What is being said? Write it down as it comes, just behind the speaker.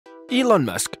Elon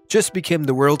Musk just became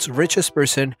the world's richest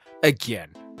person again.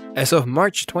 As of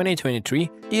March 2023,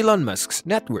 Elon Musk's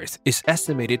net worth is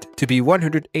estimated to be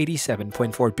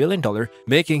 $187.4 billion,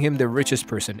 making him the richest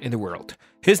person in the world.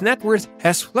 His net worth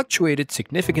has fluctuated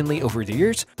significantly over the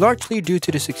years, largely due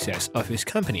to the success of his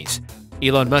companies.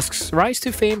 Elon Musk's rise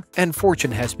to fame and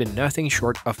fortune has been nothing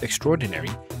short of extraordinary,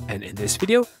 and in this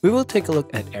video, we will take a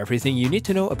look at everything you need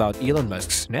to know about Elon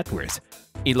Musk's net worth.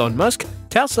 Elon Musk,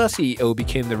 Tesla CEO,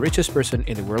 became the richest person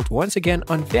in the world once again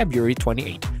on February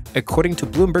 28, according to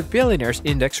Bloomberg Billionaires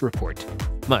Index report.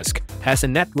 Musk has a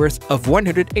net worth of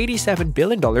 $187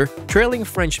 billion, trailing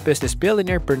French business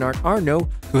billionaire Bernard Arnault,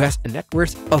 who has a net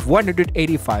worth of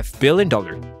 $185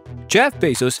 billion. Jeff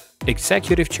Bezos,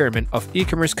 executive chairman of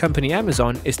e-commerce company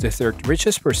Amazon, is the third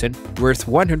richest person, worth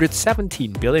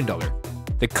 $117 billion.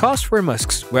 The cause for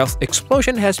Musk's wealth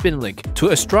explosion has been linked to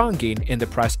a strong gain in the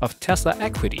price of Tesla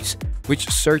equities, which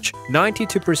surged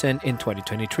 92% in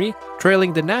 2023,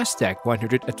 trailing the Nasdaq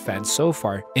 100 advance so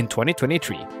far in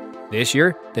 2023. This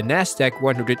year, the Nasdaq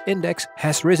 100 index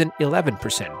has risen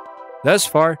 11%. Thus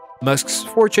far, Musk's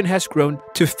fortune has grown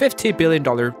to $50 billion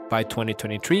by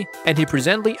 2023, and he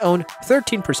presently owned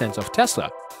 13% of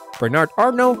Tesla. Bernard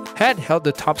Arnault had held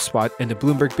the top spot in the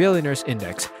Bloomberg Billionaires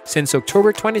Index since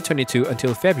October 2022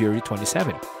 until February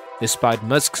 27, despite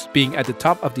Musk's being at the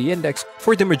top of the index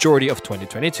for the majority of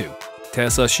 2022.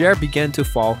 Tesla's share began to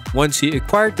fall once he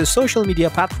acquired the social media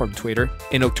platform Twitter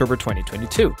in October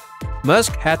 2022.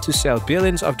 Musk had to sell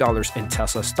billions of dollars in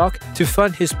Tesla stock to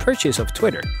fund his purchase of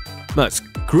Twitter. Musk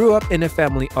grew up in a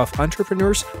family of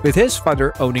entrepreneurs, with his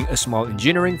father owning a small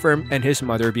engineering firm and his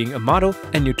mother being a model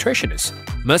and nutritionist.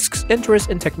 Musk's interest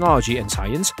in technology and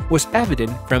science was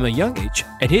evident from a young age,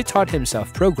 and he taught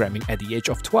himself programming at the age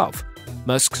of 12.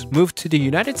 Musk moved to the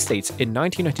United States in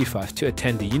 1995 to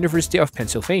attend the University of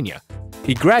Pennsylvania.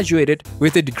 He graduated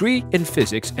with a degree in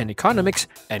physics and economics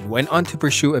and went on to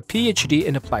pursue a PhD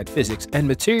in applied physics and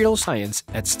material science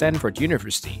at Stanford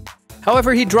University.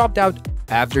 However, he dropped out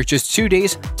after just 2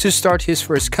 days to start his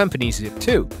first company,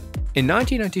 Zip2. In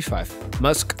 1995,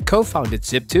 Musk co-founded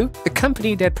Zip2, a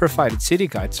company that provided city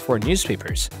guides for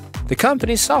newspapers. The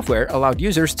company's software allowed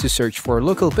users to search for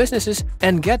local businesses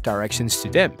and get directions to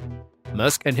them.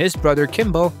 Musk and his brother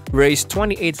Kimball raised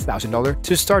 $28,000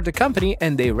 to start the company,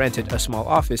 and they rented a small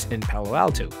office in Palo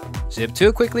Alto.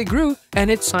 Zip2 quickly grew, and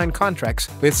it signed contracts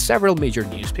with several major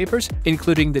newspapers,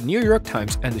 including the New York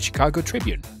Times and the Chicago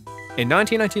Tribune. In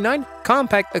 1999,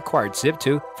 Compaq acquired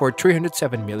Zip2 for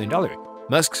 $307 million.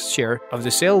 Musk's share of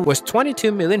the sale was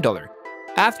 $22 million.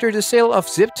 After the sale of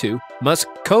Zip2, Musk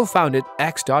co-founded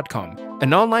X.com,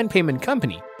 an online payment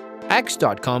company.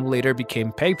 X.com later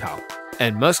became PayPal,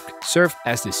 and Musk served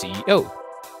as the CEO.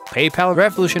 PayPal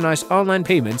revolutionized online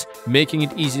payments, making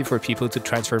it easy for people to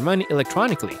transfer money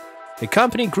electronically. The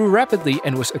company grew rapidly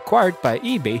and was acquired by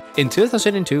eBay in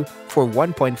 2002 for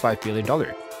 $1.5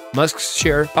 billion. Musk's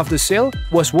share of the sale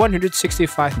was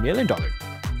 $165 million.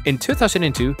 In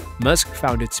 2002, Musk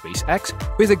founded SpaceX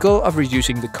with the goal of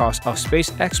reducing the cost of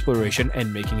space exploration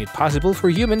and making it possible for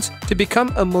humans to become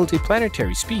a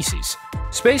multiplanetary species.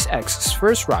 SpaceX's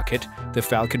first rocket, the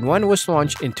Falcon 1, was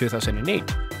launched in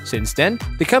 2008. Since then,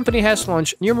 the company has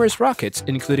launched numerous rockets,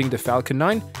 including the Falcon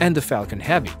 9 and the Falcon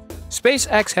Heavy.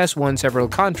 SpaceX has won several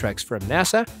contracts from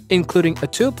NASA, including a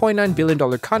 $2.9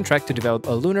 billion contract to develop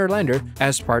a lunar lander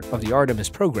as part of the Artemis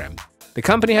program. The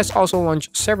company has also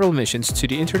launched several missions to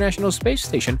the International Space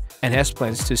Station and has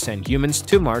plans to send humans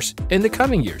to Mars in the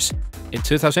coming years. In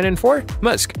 2004,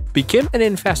 Musk became an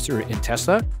investor in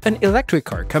Tesla, an electric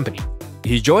car company.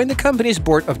 He joined the company's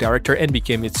board of directors and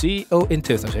became its CEO in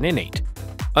 2008.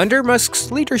 Under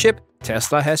Musk's leadership,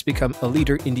 Tesla has become a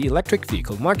leader in the electric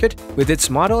vehicle market, with its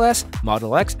Model S,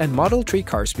 Model X, and Model 3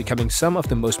 cars becoming some of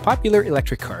the most popular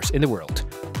electric cars in the world.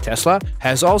 Tesla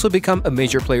has also become a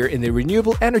major player in the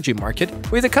renewable energy market,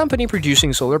 with the company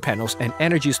producing solar panels and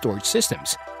energy storage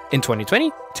systems. In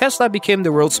 2020, Tesla became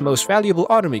the world's most valuable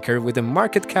automaker with a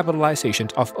market capitalization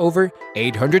of over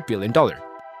 $800 billion.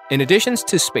 In addition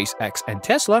to SpaceX and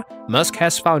Tesla, Musk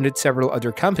has founded several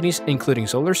other companies, including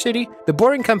SolarCity, The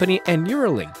Boring Company, and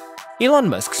Neuralink. Elon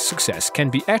Musk's success can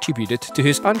be attributed to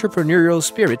his entrepreneurial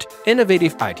spirit,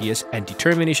 innovative ideas, and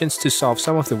determinations to solve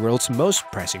some of the world's most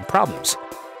pressing problems.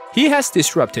 He has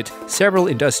disrupted several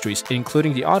industries,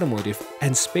 including the automotive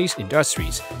and space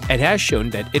industries, and has shown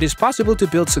that it is possible to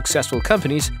build successful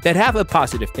companies that have a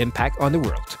positive impact on the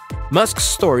world. Musk's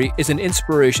story is an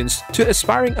inspiration to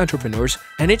aspiring entrepreneurs,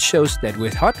 and it shows that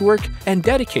with hard work and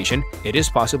dedication, it is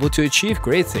possible to achieve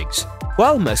great things.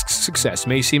 While Musk's success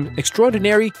may seem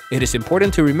extraordinary, it is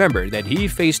important to remember that he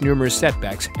faced numerous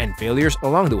setbacks and failures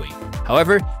along the way.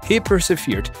 However, he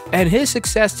persevered, and his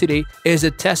success today is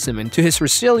a testament to his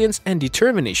resilience and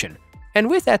determination. And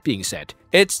with that being said,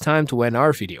 it's time to end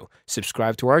our video.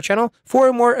 Subscribe to our channel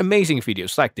for more amazing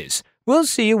videos like this. We'll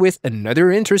see you with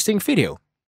another interesting video.